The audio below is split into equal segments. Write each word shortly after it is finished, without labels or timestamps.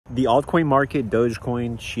The altcoin market,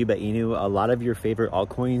 Dogecoin, Shiba Inu, a lot of your favorite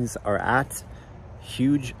altcoins are at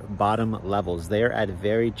huge bottom levels. They're at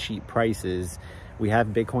very cheap prices. We have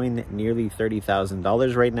Bitcoin nearly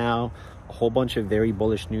 $30,000 right now. A whole bunch of very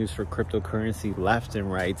bullish news for cryptocurrency left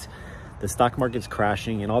and right. The stock market's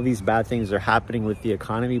crashing and all these bad things are happening with the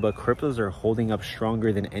economy, but cryptos are holding up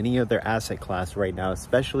stronger than any other asset class right now,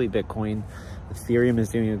 especially Bitcoin. Ethereum is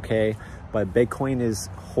doing okay, but Bitcoin is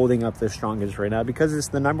holding up the strongest right now because it's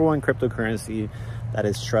the #1 cryptocurrency that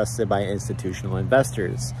is trusted by institutional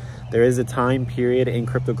investors. There is a time period in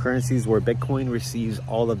cryptocurrencies where Bitcoin receives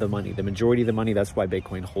all of the money, the majority of the money. That's why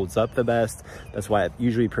Bitcoin holds up the best. That's why it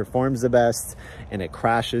usually performs the best and it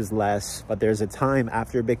crashes less. But there's a time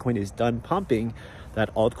after Bitcoin is done pumping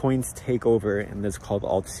that altcoins take over, and it's called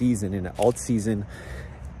alt season, and alt season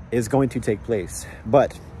is going to take place.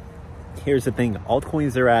 But here's the thing,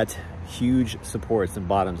 altcoins are at huge supports and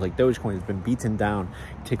bottoms. Like Dogecoin has been beaten down.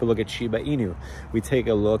 Take a look at Shiba Inu. We take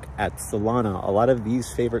a look at Solana. A lot of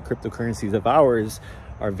these favorite cryptocurrencies of ours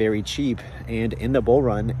are very cheap, and in the bull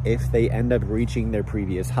run, if they end up reaching their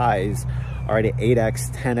previous highs, are at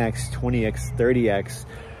 8x, 10x, 20x, 30x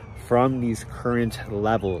from these current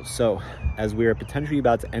levels. So as we are potentially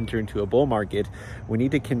about to enter into a bull market, we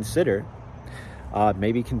need to consider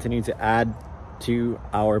maybe continue to add to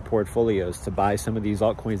our portfolios to buy some of these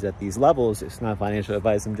altcoins at these levels. It's not financial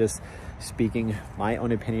advice. I'm just speaking my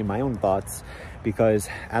own opinion, my own thoughts, because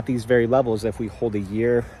at these very levels, if we hold a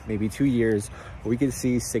year, maybe 2 years, we can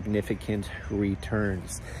see significant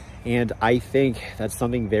returns. And I think that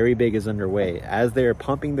something very big is underway. As they're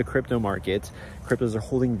pumping the crypto market, cryptos are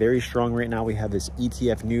holding very strong right now. We have this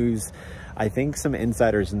ETF news. I think some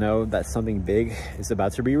insiders know that something big is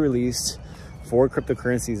about to be released for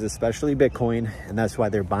cryptocurrencies, especially Bitcoin, and that's why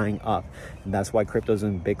they're buying up. And that's why cryptos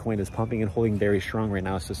and Bitcoin is pumping and holding very strong right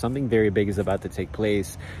now. So something very big is about to take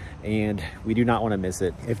place, and we do not want to miss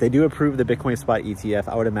it. If they do approve the Bitcoin spot ETF,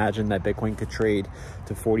 I would imagine that Bitcoin could trade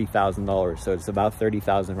to $40,000. So it's about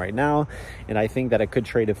 30,000 right now, and I think that it could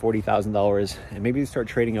trade to $40,000 and maybe start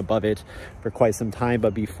trading above it for quite some time.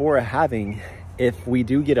 But before having, if we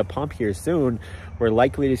do get a pump here soon, we're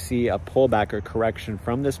likely to see a pullback or correction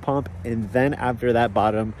from this pump. And then after that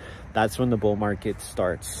bottom, that's when the bull market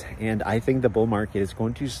starts. And I think the bull market is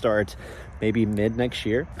going to start maybe mid next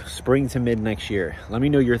year, spring to mid next year. Let me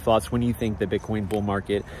know your thoughts. When you think the Bitcoin bull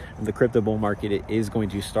market and the crypto bull market is going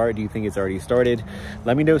to start? Do you think it's already started?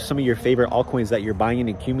 Let me know some of your favorite altcoins that you're buying and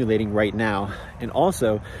accumulating right now. And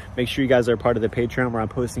also make sure you guys are part of the Patreon where I'm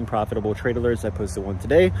posting profitable trade alerts. I posted one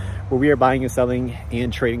today where we are buying and selling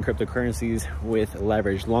and trading cryptocurrencies with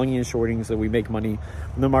leverage, longing and shorting, so we make money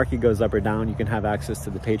when the market goes up or down. You can have access to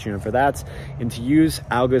the Patreon for that. And to use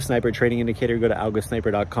Algosniper trading indicator, go to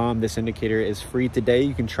algosniper.com. This indicator is free today.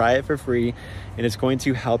 You can try it for free, and it's going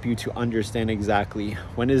to help you to understand exactly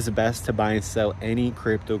when is best to buy and sell any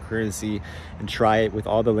cryptocurrency, and try it with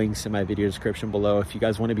all the links in my video description below. If you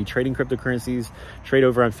guys want to be trading cryptocurrencies, trade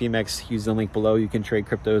over on Femex, use the link below. You can trade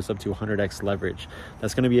cryptos up to 100x leverage.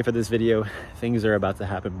 That's going to be it for this video. Things are about to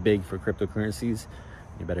happen big for cryptocurrencies.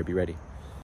 You better be ready.